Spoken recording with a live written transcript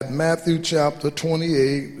Matthew chapter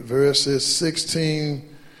 28, verses 16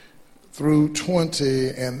 through 20,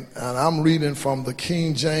 and I'm reading from the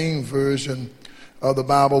King James Version of the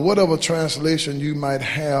Bible. Whatever translation you might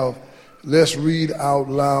have, let's read out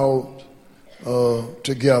loud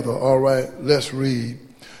together. All right, let's read.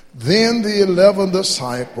 Then the 11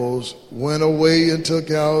 disciples went away into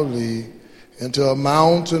Galilee, into a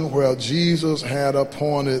mountain where Jesus had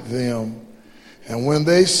appointed them. And when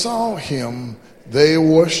they saw him, they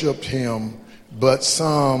worshipped him, but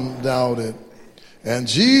some doubted. And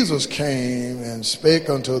Jesus came and spake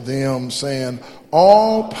unto them, saying,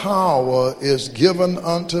 All power is given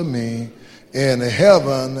unto me in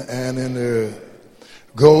heaven and in earth.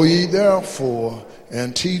 Go ye therefore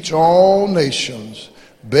and teach all nations,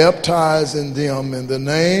 baptizing them in the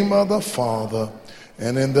name of the Father,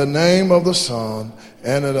 and in the name of the Son,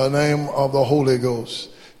 and in the name of the Holy Ghost,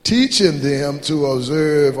 teaching them to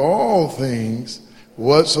observe all things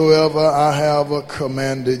whatsoever I have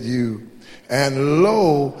commanded you. And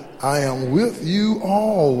lo, I am with you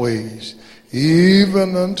always,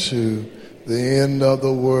 even unto the end of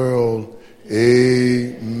the world.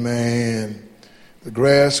 Amen. The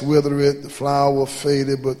grass withereth, the flower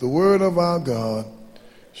fadeth, but the word of our God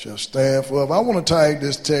shall stand forever. I want to tag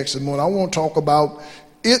this text this morning. I want to talk about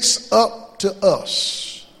it's up to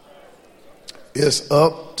us. It's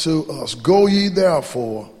up to us. Go ye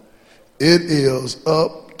therefore. It is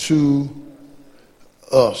up to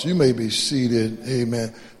us. You may be seated.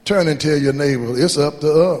 Amen. Turn and tell your neighbor, it's up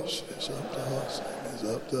to us. It's up to us. It's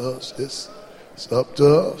up to us. It's up to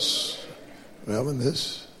us. Remember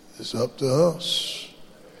this? It's up to us.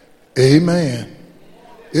 Amen.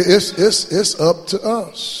 It's up to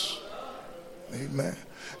us. Amen.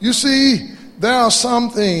 You see, there are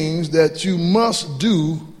some things that you must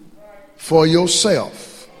do for yourself.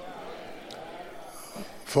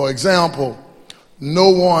 For example, no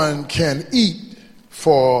one can eat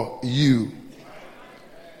for you.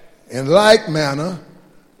 In like manner,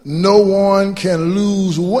 no one can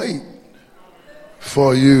lose weight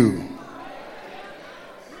for you.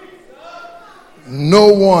 No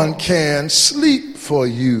one can sleep for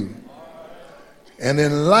you. And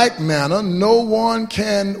in like manner, no one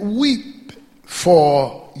can weep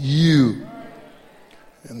for you.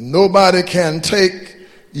 And nobody can take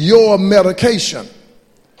your medication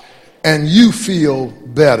and you feel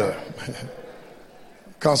better.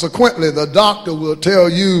 Consequently, the doctor will tell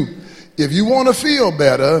you, if you want to feel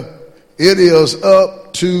better, it is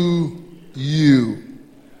up to you.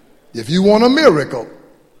 If you want a miracle,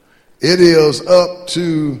 it is up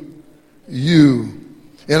to you.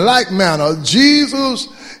 In like manner, Jesus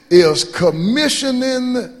is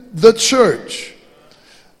commissioning the church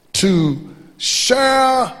to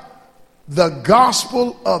share the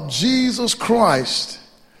gospel of Jesus Christ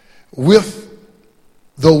with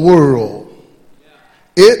the world.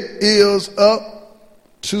 It is up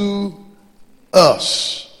to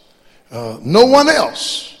us. No one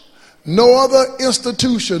else, no other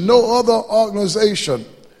institution, no other organization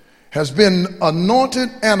has been anointed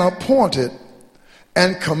and appointed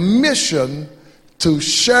and commissioned to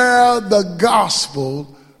share the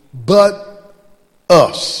gospel but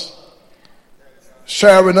us.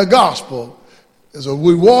 Sharing the gospel is a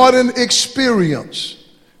rewarding experience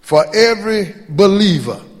for every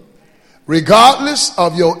believer, regardless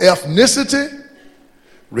of your ethnicity,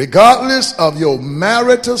 regardless of your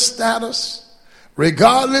marital status,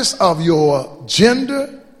 regardless of your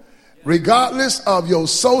gender, regardless of your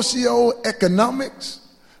socioeconomics,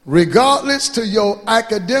 regardless to your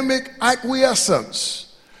academic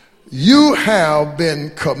acquiescence. You have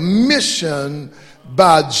been commissioned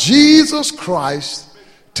by Jesus Christ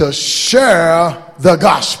to share the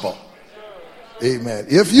gospel. Amen.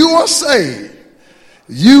 If you are saved,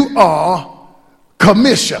 you are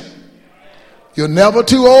commissioned. You're never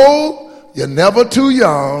too old, you're never too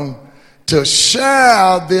young to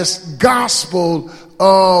share this gospel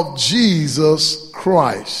of Jesus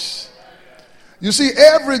Christ. You see,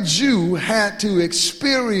 every Jew had to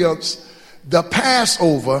experience the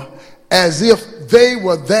Passover as if they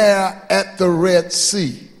were there at the Red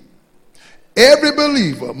Sea. Every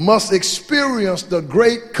believer must experience the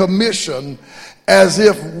Great Commission as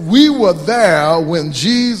if we were there when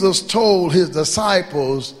Jesus told his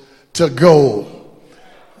disciples to go.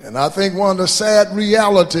 And I think one of the sad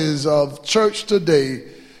realities of church today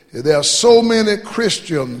is there are so many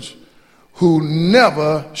Christians who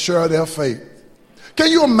never share their faith.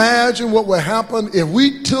 Can you imagine what would happen if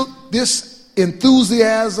we took this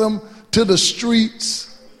enthusiasm to the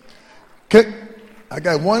streets? I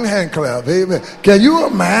got one hand clap, amen. Can you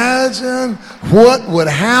imagine what would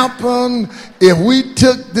happen if we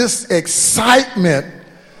took this excitement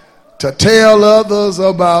to tell others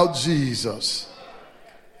about Jesus.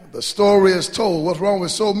 The story is told. What's wrong with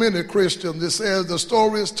so many Christians? It says the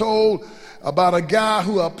story is told about a guy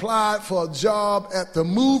who applied for a job at the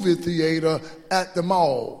movie theater at the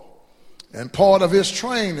mall. And part of his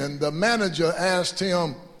training, the manager asked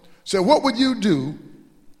him, said, what would you do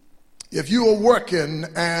if you were working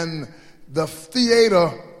and the theater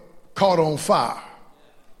caught on fire?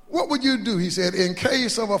 What would you do? He said, in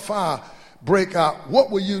case of a fire breakout, what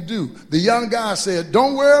will you do? The young guy said,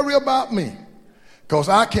 don't worry about me, because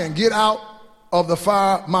I can get out of the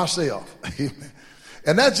fire myself.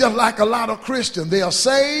 And that's just like a lot of Christians. They are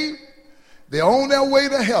saved, they're on their way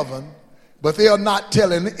to heaven, but they are not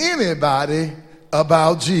telling anybody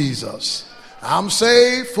about Jesus. I'm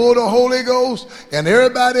saved, full of the Holy Ghost, and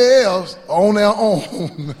everybody else on their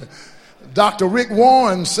own. Dr. Rick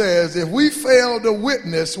Warren says, if we fail to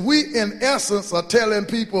witness, we in essence are telling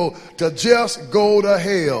people to just go to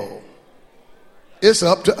hell. It's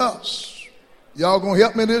up to us. Y'all gonna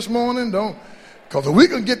help me this morning? Don't, because if we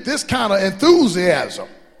can get this kind of enthusiasm.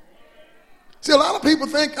 See, a lot of people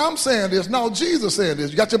think I'm saying this. No, Jesus said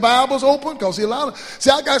this. You got your Bibles open? Because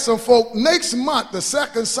I got some folk next month, the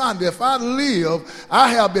second Sunday, if I live,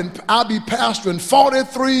 I'll be pastoring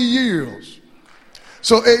 43 years.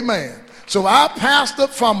 So, amen. So I pastored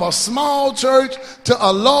from a small church to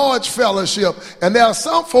a large fellowship. And there are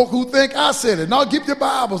some folk who think I said it. Now keep your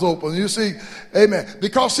Bibles open. You see, amen.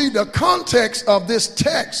 Because see, the context of this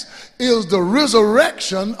text is the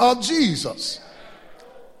resurrection of Jesus.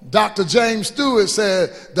 Dr. James Stewart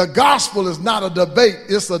said, the gospel is not a debate,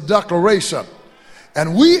 it's a declaration.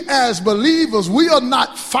 And we as believers, we are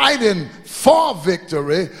not fighting for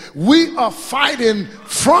victory. We are fighting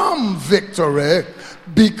from victory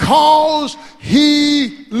because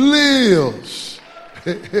he lives.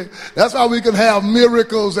 That's why we can have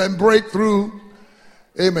miracles and breakthrough.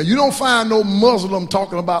 Amen. You don't find no Muslim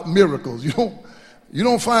talking about miracles. You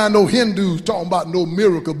don't find no Hindus talking about no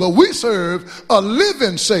miracle, but we serve a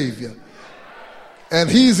living Savior. And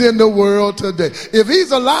he's in the world today. If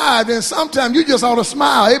he's alive, then sometimes you just ought to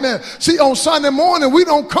smile. Amen. See, on Sunday morning, we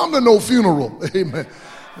don't come to no funeral. Amen.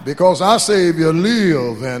 Because our Savior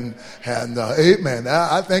live and amen.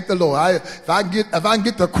 I thank the Lord. If I can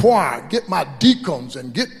get the choir, get my deacons,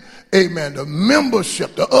 and get, amen, the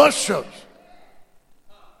membership, the ushers.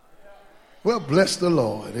 Well, bless the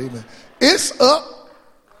Lord. Amen. It's up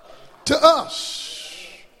to us.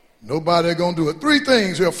 Nobody gonna do it. Three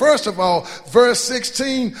things here. First of all, verse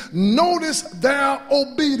 16, notice their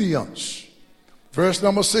obedience. Verse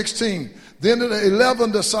number 16, then the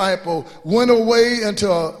 11 disciples went away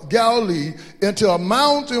into Galilee, into a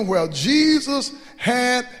mountain where Jesus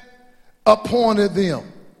had appointed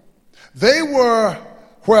them. They were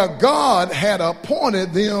where God had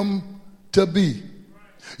appointed them to be.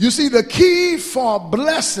 You see, the key for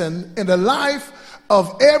blessing in the life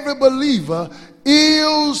of every believer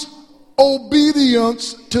is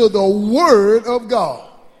obedience to the word of God.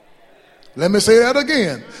 Let me say that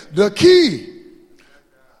again. The key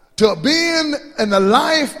to being in the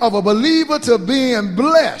life of a believer, to being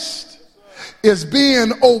blessed, is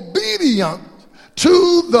being obedient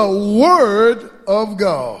to the word of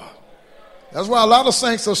God. That's why a lot of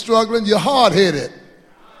saints are struggling. You're hard-headed.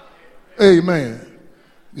 Amen.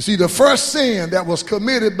 You see, the first sin that was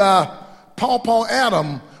committed by Papa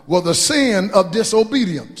Adam was the sin of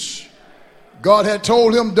disobedience. God had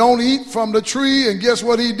told him, don't eat from the tree, and guess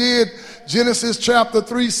what he did? Genesis chapter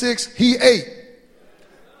 3:6, he ate.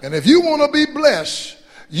 And if you want to be blessed,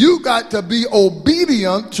 you got to be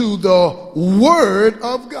obedient to the word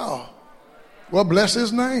of God. Well, bless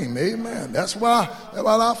his name. Amen. That's why a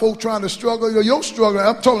lot of folks trying to struggle. You're struggling.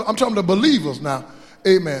 I'm talking to believers now.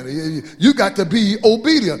 Amen. You got to be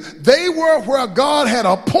obedient. They were where God had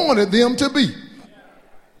appointed them to be.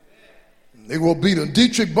 They were obedient.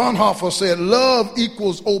 Dietrich Bonhoeffer said, love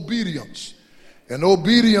equals obedience, and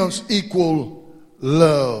obedience equals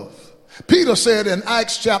love. Peter said in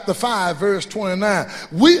Acts chapter 5, verse 29,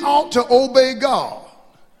 we ought to obey God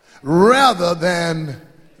rather than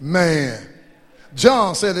man.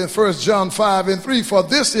 John said in 1 John 5:3, for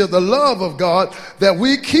this is the love of God, that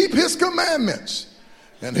we keep his commandments,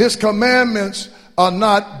 and his commandments are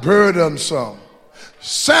not burdensome.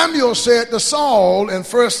 Samuel said to Saul in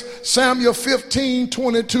 1 Samuel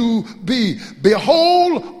 15:22b,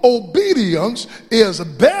 behold, obedience is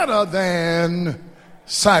better than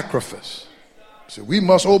sacrifice. So we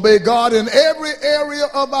must obey God in every area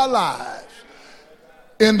of our lives,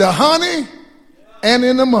 in the honey and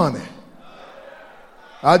in the money.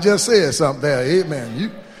 I just said something there.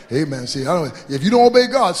 Amen. Amen. See, if you don't obey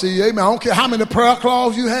God, see, amen, I don't care how many prayer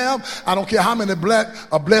claws you have. I don't care how many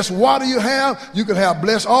blessed water you have. You can have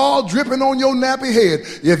blessed all dripping on your nappy head.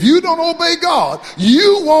 If you don't obey God,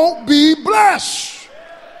 you won't be blessed.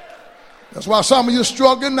 That's why some of you are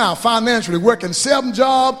struggling now financially, working 7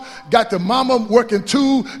 jobs, got the mama working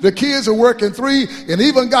 2, the kids are working 3, and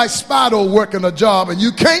even got Spado working a job, and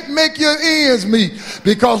you can't make your ends meet,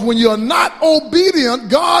 because when you're not obedient,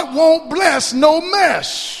 God won't bless no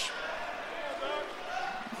mess.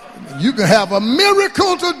 You can have a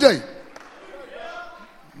miracle today.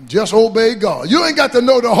 Just obey God. You ain't got to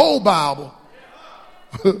know the whole Bible.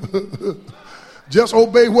 Just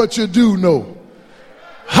obey what you do know.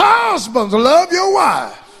 Husbands, love your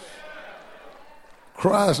wives.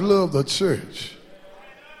 Christ loved the church.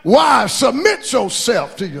 Wives, submit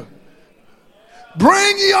yourself to you.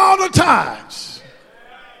 Bring ye all the tithes.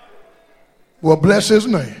 Well, bless his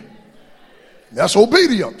name. That's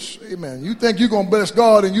obedience. Amen. You think you're going to bless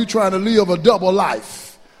God and you're trying to live a double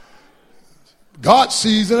life. God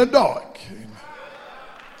sees in the dark.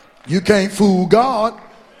 You can't fool God.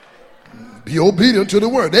 Be obedient to the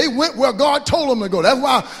word. They went where God told them to go.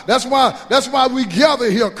 That's why we gather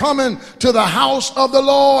here, coming to the house of the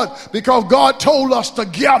Lord, because God told us to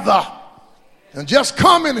gather. And just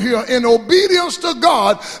coming here in obedience to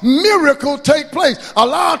God, miracles take place. A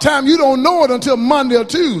lot of times you don't know it until Monday or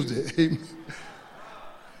Tuesday.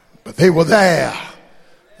 But they were there.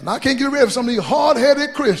 And I can't get rid of some of these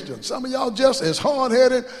hard-headed Christians. Some of y'all just as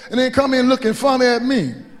hard-headed and then come in looking funny at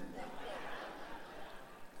me.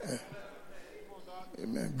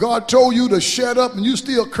 Amen. God told you to shut up and you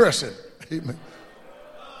still cursing. Amen.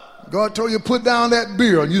 God told you to put down that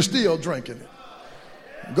beer and you still drinking it.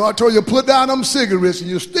 God told you to put down them cigarettes and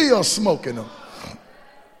you're still smoking them.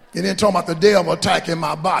 You didn't talk about the devil attacking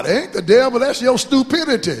my body. Ain't the devil, that's your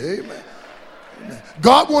stupidity. Amen. Amen.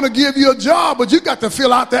 God want to give you a job, but you got to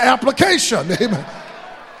fill out the application. Amen.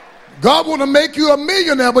 God want to make you a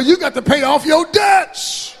millionaire, but you got to pay off your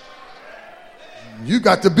debts. You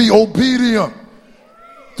got to be obedient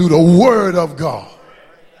through the word of God.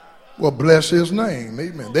 Well, bless his name.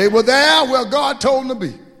 Amen. They were there where God told them to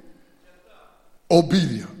be.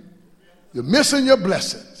 Obedient. You're missing your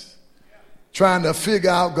blessings trying to figure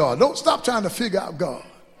out God. Don't stop trying to figure out God,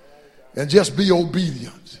 and just be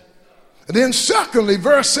obedient. And then secondly,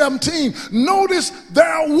 verse 17, notice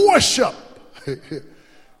their worship.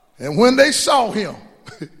 And when they saw him,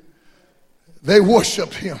 they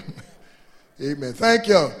worshiped him. Amen. Thank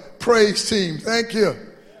you, praise team. Thank you,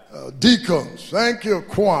 deacons. Thank you,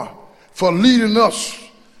 choir, for leading us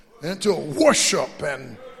into worship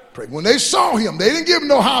and pray. When they saw him, they didn't give him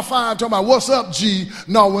no high five talking about what's up, G.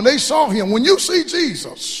 No, when they saw him, when you see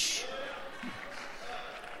Jesus,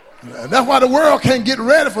 and that's why the world can't get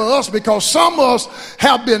ready for us, because some of us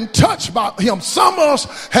have been touched by him. Some of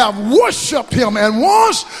us have worshiped him, and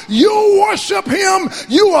once you worship him,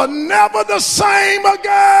 you are never the same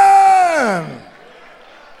again.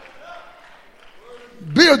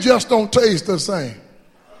 Beer just don't taste the same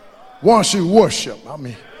once you worship.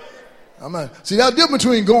 See, that's the difference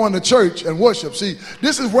between going to church and worship. See,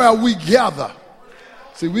 this is where we gather.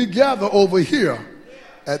 See, we gather over here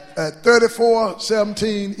at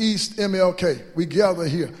 3417 East MLK. We gather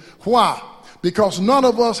here. Why? Because none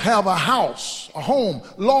of us have a house, a home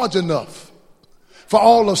large enough for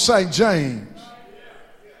all of St. James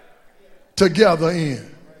to gather in.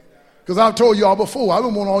 Because I've told y'all before, I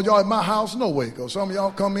don't want all y'all at my house no way. Because some of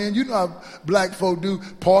y'all come in, you know how black folk do,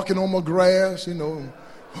 parking on my grass,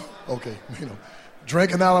 okay,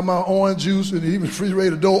 drinking out of my orange juice and even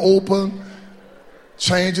refrigerator door open,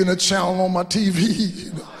 changing the channel on my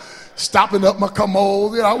TV, stopping up my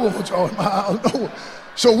commode. I want y'all in my house. No.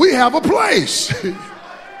 So we have a place.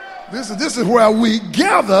 This is where we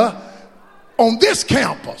gather on this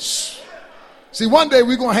campus. See, one day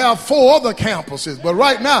we're going to have 4 other campuses, but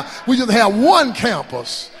right now we just have one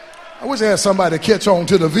campus. I wish I had somebody to catch on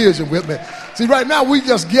to the vision with me. See, right now we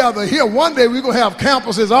just gather here. One day we're going to have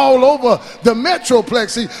campuses all over the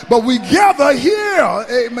Metroplex. See, but we gather here.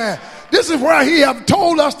 Amen. This is where he have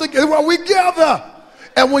told us to get, where we gather.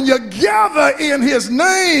 And when you gather in his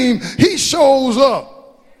name, he shows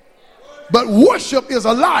up. But worship is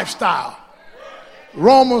a lifestyle.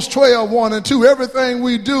 Romans 12:1-2. Everything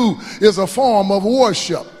we do is a form of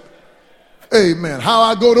worship. Amen. How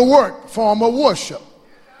I go to work, form of worship.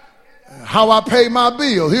 How I pay my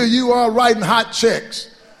bill. Here you are writing hot checks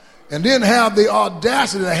and then have the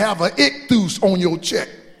audacity to have an ichthus on your check.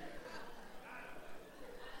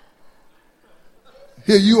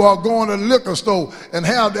 Here you are going to the liquor store and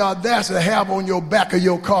have the audacity to have on your back of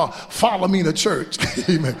your car, follow me to church.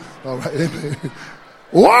 Amen. All right. Amen.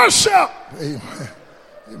 Worship. Amen.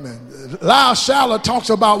 Amen. Lyle Shallow talks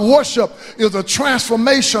about worship is a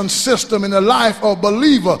transformation system in the life of a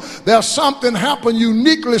believer. There's something happen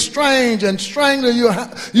uniquely strange and strangely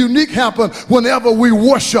unique happen whenever we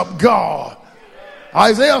worship God.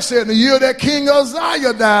 Isaiah said in the year that King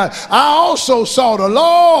Uzziah died, I also saw the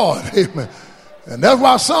Lord. Amen. And that's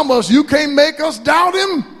why some of us, you can't make us doubt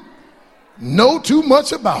him, know too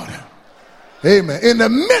much about him. Amen. In the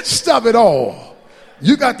midst of it all,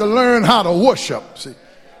 you got to learn how to worship. See,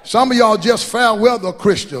 some of y'all just fair weather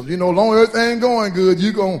Christians. You know, long as everything going good,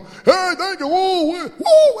 you going, hey, thank you, woo, woo,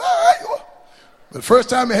 hey. But the first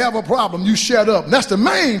time you have a problem, you shut up. And that's the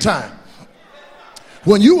main time.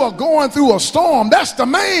 When you are going through a storm, that's the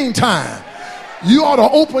main time. You ought to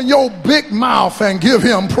open your big mouth and give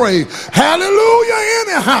him praise. Hallelujah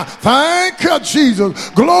anyhow. Thank you, Jesus.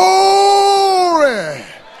 Glory.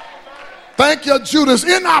 Thank you, Judas.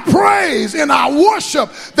 In our praise, in our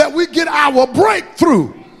worship, that we get our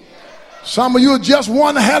breakthrough. Some of you are just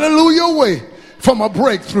one hallelujah away from a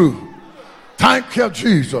breakthrough. Thank you,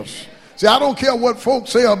 Jesus. See, I don't care what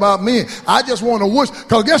folks say about me. I just want to worship.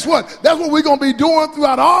 Because guess what? That's what we're going to be doing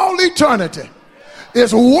throughout all eternity.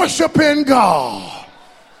 Is worshiping God.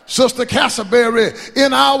 Sister Castleberry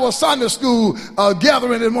in our Sunday school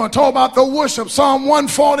gathering this morning talk about the worship. Psalm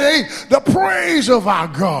 148, the praise of our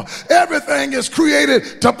God. Everything is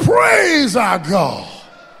created to praise our God.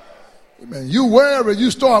 Amen. You worry,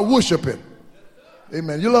 you start worshiping.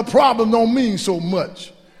 Amen. Your little problem don't mean so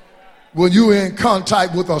much when you're in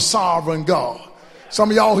contact with a sovereign God. Some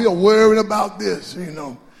of y'all here worrying about this, you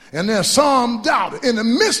know. And then some doubted. In the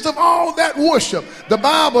midst of all that worship, the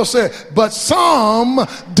Bible said, but some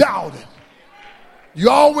doubted. You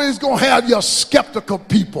always going to have your skeptical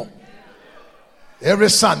people. Every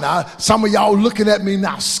Sunday, some of y'all looking at me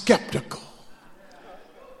now skeptical.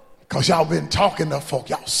 Because y'all been talking to folk,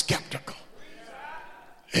 y'all skeptical.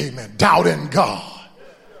 Amen. Doubting God.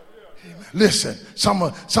 Amen. Listen,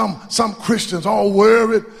 some Christians all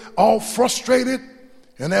worried, all frustrated.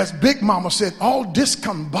 And as Big Mama said, all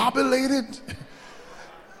discombobulated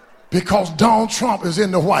because Donald Trump is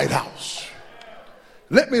in the White House.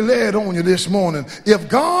 Let me lay it on you this morning. If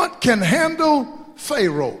God can handle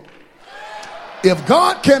Pharaoh, if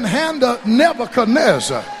God can handle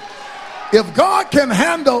Nebuchadnezzar, if God can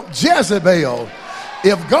handle Jezebel,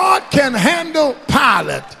 if God can handle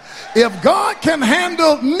Pilate, if God can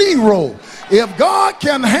handle Nero, if God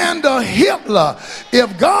can handle Hitler,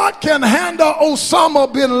 if God can handle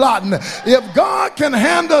Osama bin Laden, if God can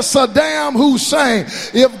handle Saddam Hussein,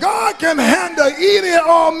 if God can handle Idi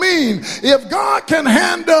Amin, if God can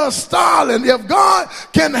handle Stalin, if God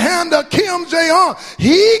can handle Kim Jong-un,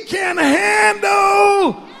 he can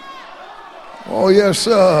handle. Oh yes,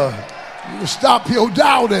 sir. You stop your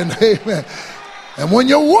doubting. Amen. And when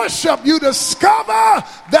you worship, you discover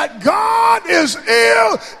that God is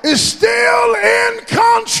still in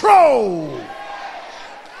control.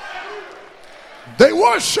 They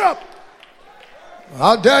worship.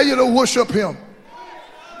 I dare you to worship him.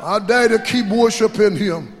 I dare you to keep worshiping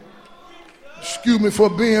him. Excuse me for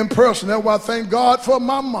being personal. That's why I thank God for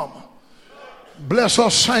my mama. Bless her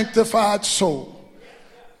sanctified soul.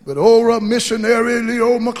 But old missionary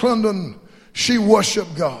Leo McClendon, she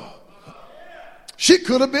worshiped God. She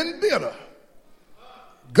could have been bitter.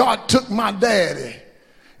 God took my daddy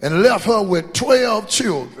and left her with 12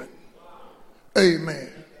 children.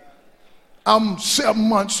 Amen. I'm 7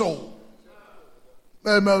 months old.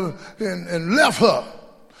 Amen. And left her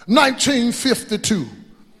 1952.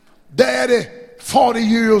 Daddy 40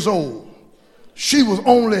 years old. She was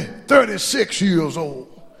only 36 years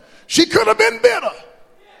old. She could have been bitter.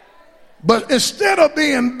 But instead of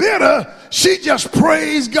being bitter, she just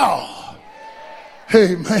praised God.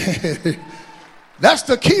 Amen. That's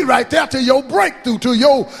the key right there to your breakthrough, to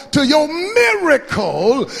your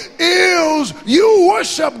miracle, is you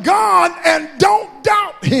worship God and don't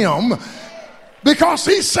doubt him. Because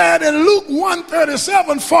he said in Luke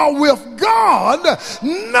 1:37, for with God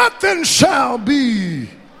nothing shall be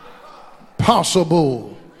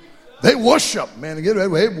possible. They worship, man.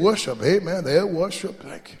 They worship. Amen. They worship.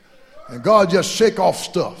 Thank you. And God just shake off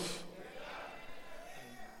stuff.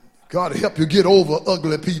 God help you get over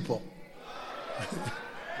ugly people.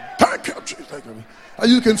 Thank you.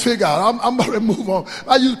 You can figure out. I'm about to move on.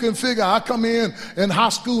 You can figure out. I come in high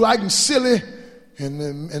school, I can silly,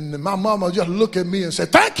 and my mama just look at me and say,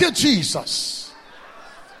 thank you, Jesus.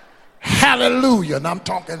 Hallelujah. And I'm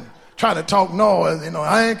trying to talk noise. You know,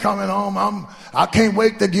 I ain't coming home. I can't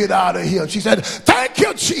wait to get out of here. She said, thank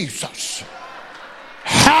you, Jesus.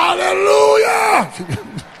 Hallelujah.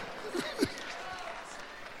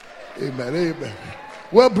 Amen. Amen.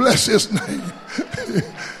 Well, bless his name.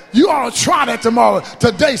 You ought to try that tomorrow.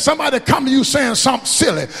 Today, somebody come to you saying something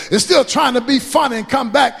silly. It's still trying to be funny and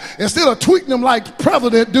come back. Instead of tweeting them like the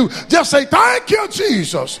president do, just say, thank you,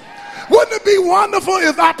 Jesus. Wouldn't it be wonderful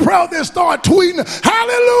if our president started tweeting,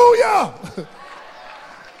 hallelujah?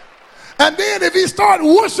 And then if he started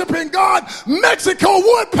worshiping God, Mexico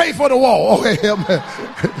would pay for the wall. Oh, amen.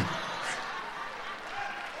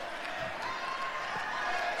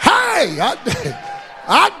 Hey,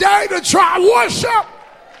 I dare you to try worship.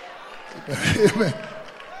 Amen.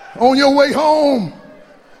 On your way home,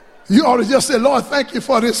 you ought to just say, Lord, thank you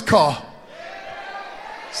for this car.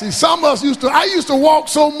 See, some of us I used to walk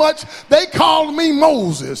so much, they called me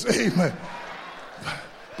Moses. Amen.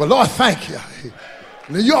 But Lord, thank you.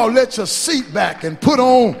 And then you all let your seat back and put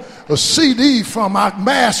on a CD from our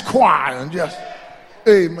mass choir and just,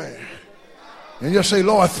 amen. And just say,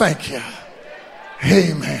 Lord, thank you.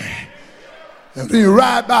 Amen. And then you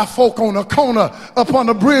ride by folk on the corner up on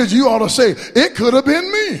the bridge, you ought to say, it could have been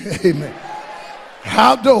me. Amen.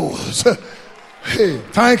 Outdoors. Hey,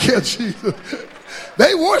 thank you, Jesus.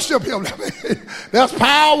 They worship him. That's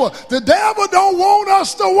power. The devil don't want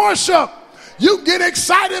us to worship. You get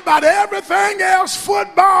excited about everything else,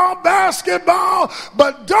 football, basketball,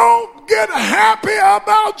 but don't get happy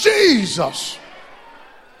about Jesus.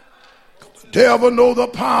 The devil knows the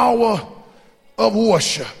power of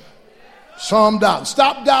worship. Some doubt.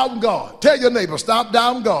 Stop doubting God. Tell your neighbor, stop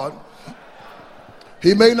doubting God.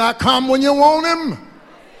 He may not come when you want him.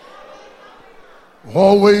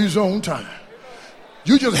 Always on time.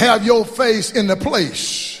 You just have your face in the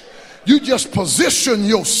place. You just position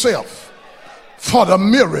yourself for the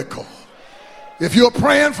miracle. If you're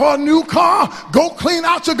praying for a new car, go clean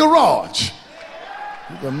out your garage.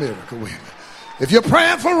 The miracle. If you're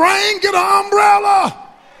praying for rain, get an umbrella.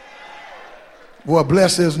 Well,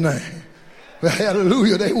 bless his name.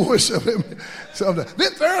 Hallelujah. They worship him. Sometimes.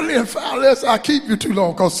 Then thirdly and finally, I keep you too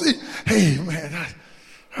long. Because see, hey man,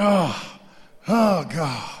 oh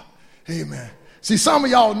God. Amen. See, some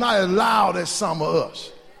of y'all not as loud as some of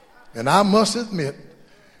us. And I must admit,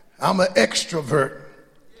 I'm an extrovert.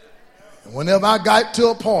 And whenever I got to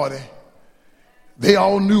a party, they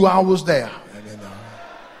all knew I was there. And,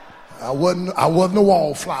 I wasn't a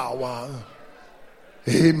wallflower.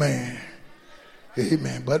 Amen.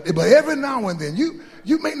 Amen. But every now and then,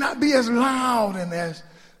 you may not be as loud and as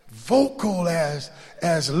vocal as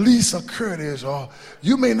Lisa Curtis, or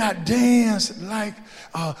you may not dance like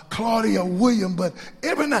Claudia Williams, but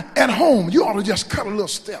every night at home, you ought to just cut a little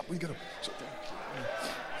step.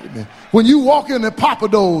 Amen. When you walk in the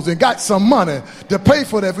Papados and got some money to pay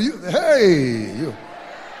for that for you, hey,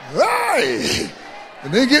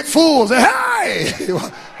 and then get full, say, hey,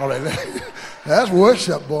 all right, that's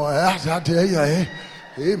worship, boy. I tell you,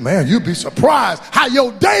 hey, man, you'd be surprised how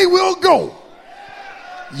your day will go.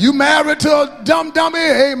 You married to a dummy,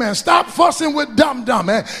 amen. Stop fussing with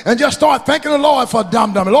dummy and just start thanking the Lord for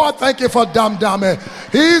dummy. Lord, thank you for dummy.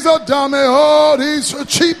 He's a dummy. Oh, he's a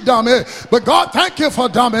cheap dummy. But God, thank you for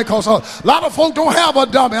dummy, because a lot of folk don't have a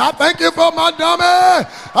dummy. I thank you for my dummy.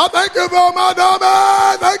 I thank you for my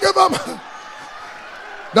dummy. Thank you for my...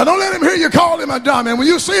 Now, don't let him hear you call him a dummy. And when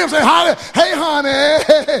you see him, say, hey, honey.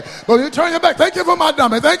 Hey. But you turn your back. Thank you for my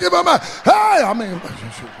dummy. Thank you for my... Hey, I mean...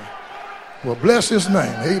 Well, bless his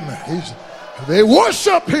name. Amen. They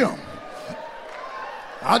worship him.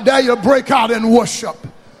 I dare you to break out and worship.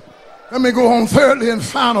 Let me go on thirdly and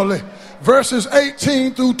finally. Verses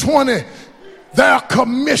 18 through 20. Their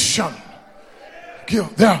commission.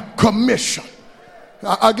 Give their commission.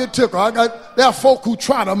 I get tickled. There are folk who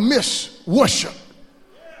try to miss worship.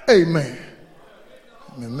 Amen.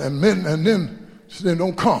 And then they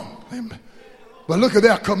don't come. Amen. But look at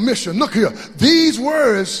their commission. Look here. These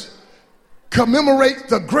words commemorate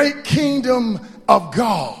the great kingdom of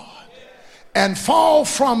God and fall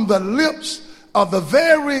from the lips of the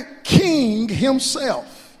very king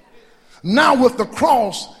himself. Now with the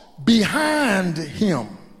cross behind him,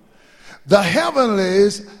 the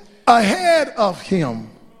heavenlies ahead of him,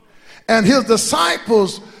 and his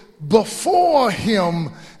disciples before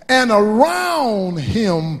him and around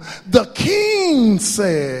him, the king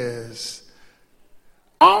says,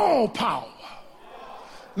 all power.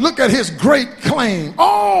 Look at his great claim.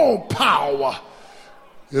 All power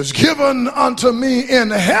is given unto me in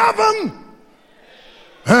heaven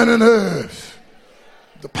and in earth.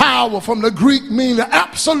 The power from the Greek means the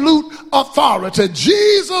absolute authority.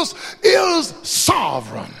 Jesus is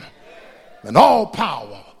sovereign. And all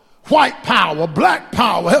power, white power, black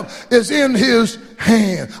power, is in his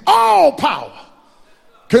hand. All power.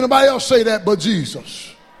 Can nobody else say that but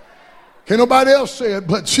Jesus? Can nobody else say it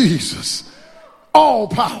but Jesus? all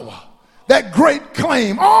power. That great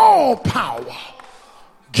claim, all power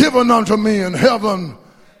given unto me in heaven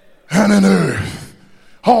and in earth.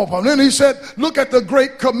 All power. Then he said, look at the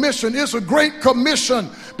Great Commission. It's a great commission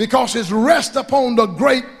because it's rest upon the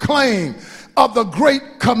great claim of the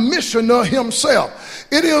great commissioner himself.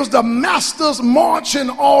 It is the master's marching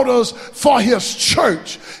orders for his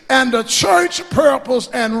church and the church purpose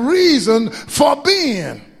and reason for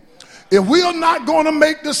being. If we are not going to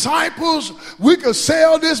make disciples, we could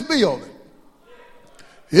sell this building.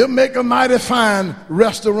 It'll make a mighty fine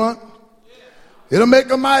restaurant. It'll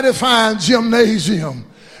make a mighty fine gymnasium.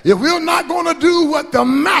 If we're not going to do what the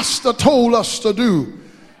master told us to do,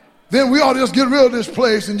 then we ought to just get rid of this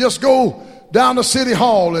place and just go down to City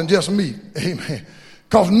Hall and just meet. Amen.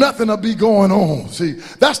 Because nothing will be going on. See,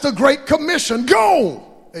 that's the Great Commission.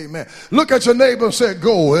 Go. Amen. Look at your neighbor and say,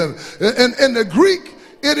 go. And in the Greek,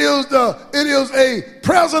 it is a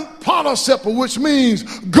present participle, which means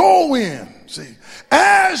go in. See,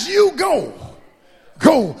 as you go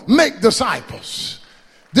make disciples.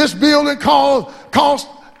 This building cost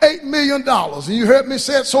 $8 million. And you heard me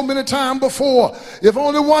say it so many times before. If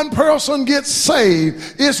only one person gets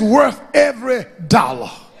saved, it's worth every dollar.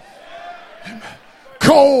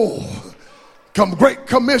 Go. Come Great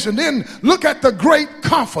Commission. Then look at the great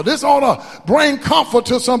comfort. This ought to bring comfort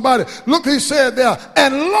to somebody. Look, he said there,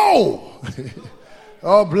 and lo,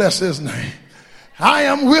 oh, bless his name, I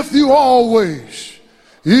am with you always,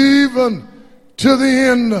 even to the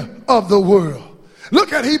end of the world.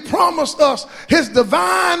 Look at, he promised us his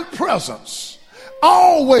divine presence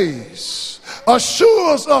always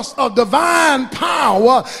assures us of divine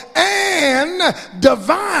power and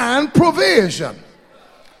divine provision.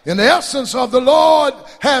 In the essence of the Lord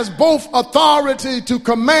has both authority to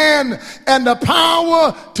command and the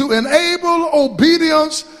power to enable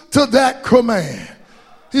obedience to that command.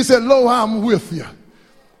 He said, lo, I'm with you.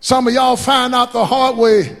 Some of y'all find out the hard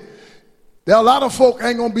way. There are a lot of folk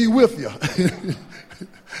ain't going to be with you.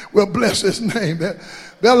 Well, bless his name. There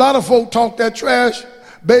are a lot of folk talk that trash.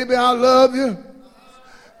 Baby, I love you.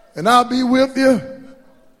 And I'll be with you.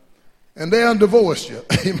 And they'll divorce you.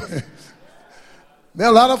 Amen. There are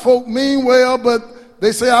a lot of folk mean well, but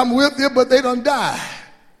they say, I'm with you, but they done die.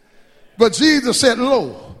 But Jesus said,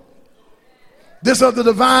 lo, this is the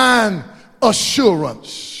divine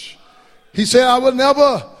assurance. He said, I will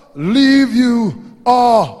never leave you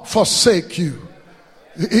or forsake you.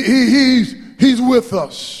 He's with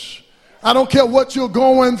us. I don't care what you're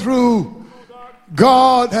going through.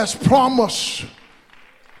 God has promised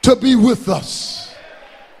to be with us.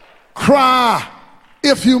 Cry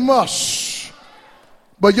if you must,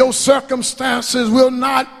 but your circumstances will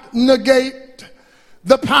not negate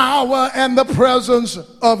the power and the presence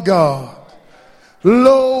of God.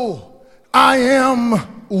 Lo, I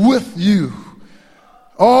am with you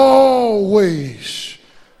always.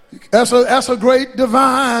 That's a great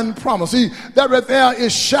divine promise. See, that right there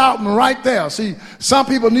is shouting right there. See, some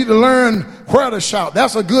people need to learn where to shout.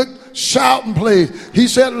 That's a good shouting place. He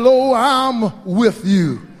said, lo, I'm with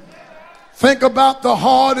you. Think about the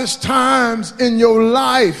hardest times in your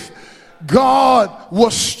life. God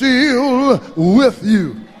was still with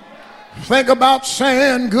you. Think about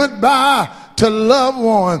saying goodbye to loved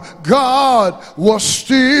one. God was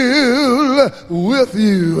still with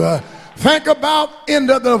you. Think about in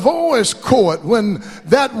the divorce court when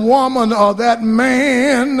that woman or that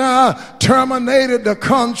man terminated the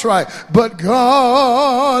contract, but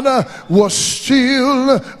God was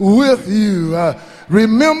still with you.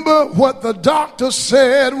 Remember what the doctor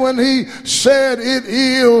said when he said it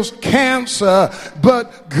is cancer,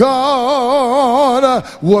 but God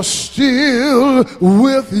was still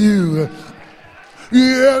with you.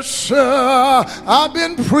 Yes, sir. I've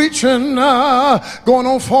been preaching going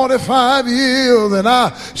on 45 years, and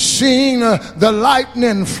I've seen the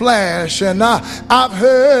lightning flash, and I've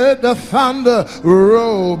heard the thunder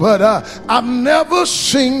roll, but I've never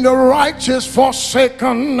seen the righteous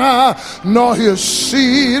forsaken, nor his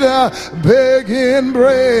seed begging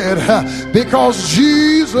bread, because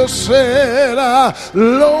Jesus said,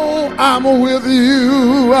 lo, I'm with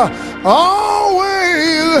you always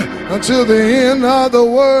until the end of the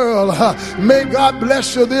world. May God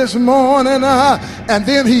bless you this morning. And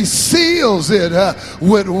then he seals it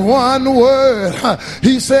with one word.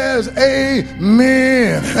 He says,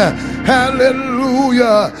 amen.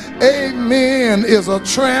 Hallelujah. Amen is a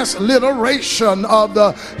transliteration of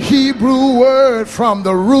the Hebrew word from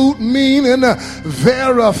the root meaning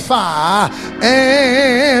verify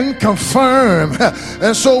and confirm.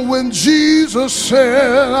 And so when Jesus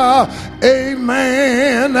said,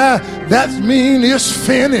 amen, that means it's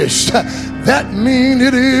finished. that means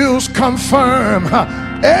it is confirmed.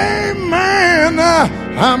 Amen.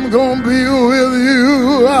 I'm gonna be with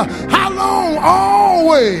you. How long?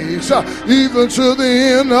 Always, even to the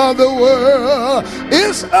end of the world.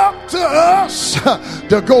 It's up to us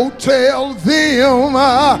to go tell them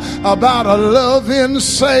about a loving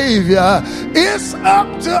Savior. It's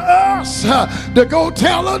up to us to go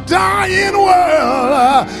tell a dying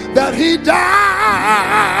world that he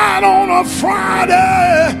died on a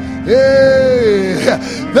Friday. Yeah.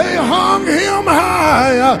 They hung him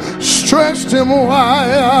high, stretched him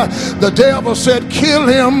wide. The devil said, kill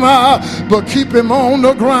him, but keep him on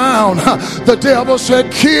the ground. The devil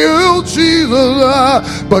said, kill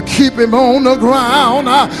Jesus, but keep him on the ground.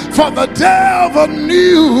 For the devil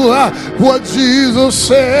knew what Jesus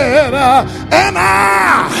said. And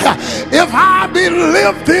if I be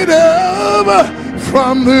lifted up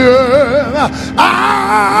from the earth,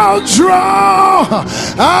 I'll draw,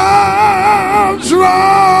 I'll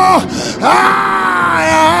draw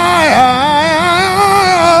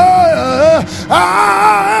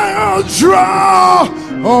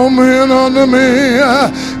all men unto me.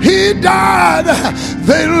 He died,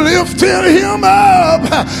 they lifted him up,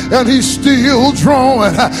 and he's still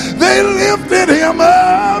drawing. They lifted him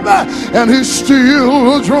up, and he's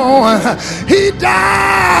still drawing. He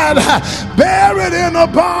died, buried in a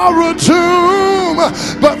borrowed tomb,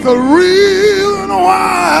 but the reason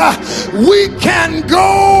why we can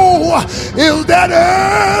go is that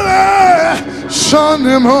early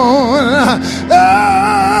Sunday morning,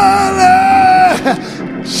 early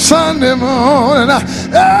Sunday morning,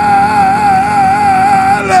 early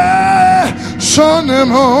Sunday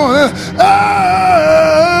morning,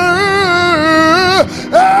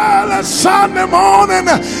 early Sunday morning,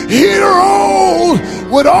 he rose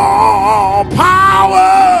with all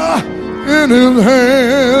power in his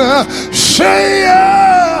hand. Say it,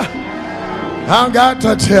 I've got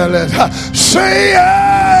to tell it. Say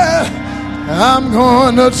it, I'm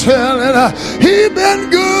going to tell it. He been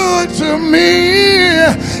good to me,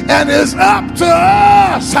 and it's up to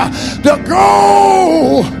us to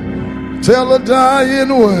go tell a dying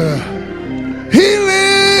world he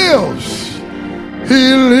lives.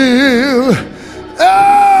 He lives. Oh,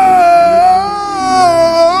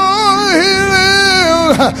 he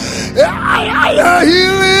lives. He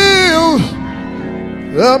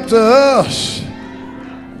lives. Up to us.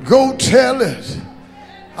 Go tell it.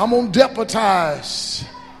 I'm going to deputize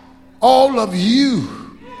all of you.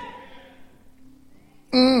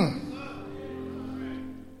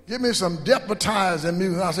 Give me some deputizing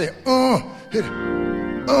music. I say, hit it.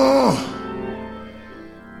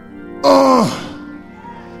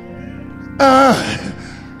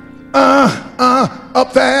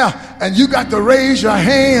 Up there, and you got to raise your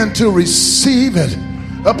hand to receive it.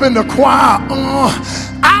 Up in the choir,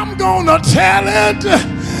 I'm gonna tell it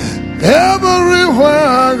everywhere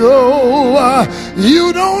I go.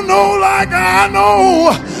 You don't know like I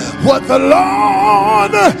know what the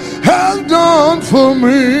Lord has done for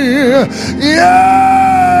me. Yeah,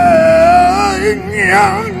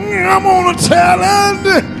 I'm gonna tell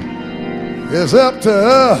it. It's up to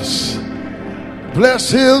us. Bless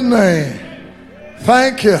his name.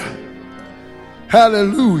 Thank you.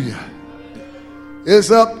 Hallelujah.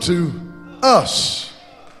 It's up to us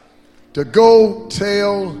to go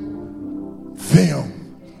tell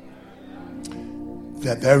them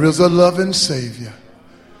that there is a loving Savior,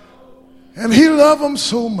 and he loved them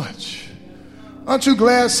so much. Aren't you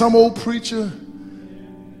glad some old preacher,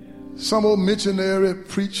 some old missionary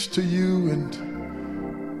preached to you and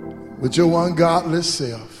with your ungodly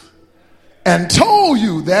self and told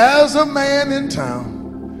you there's a man in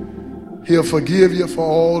town, he'll forgive you for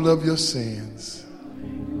all of your sins?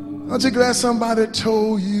 Aren't you glad somebody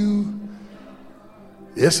told you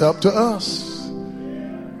it's up to us?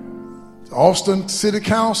 Austin City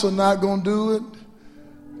Council not going to do it.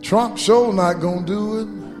 Trump sure not going to do it.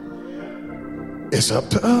 It's up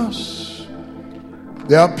to us.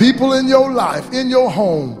 There are people in your life, in your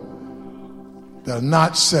home, that are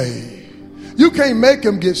not saved. You can't make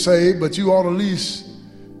them get saved, but you ought to at least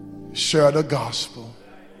share the gospel.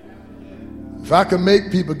 If I could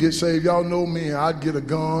make people get saved, y'all know me, I'd get a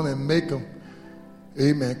gun and make them.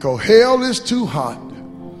 Amen. Because hell is too hot.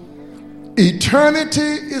 Eternity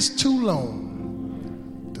is too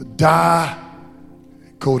long to die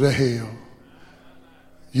and go to hell.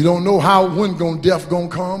 You don't know how, when death gonna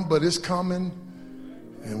come, but it's coming,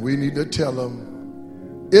 and we need to tell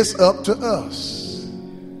them it's up to us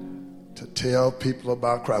to tell people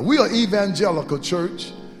about Christ. We are evangelical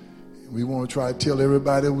church. We want to try to tell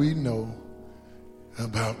everybody we know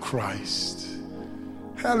about Christ.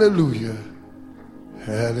 Hallelujah.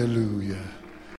 Hallelujah.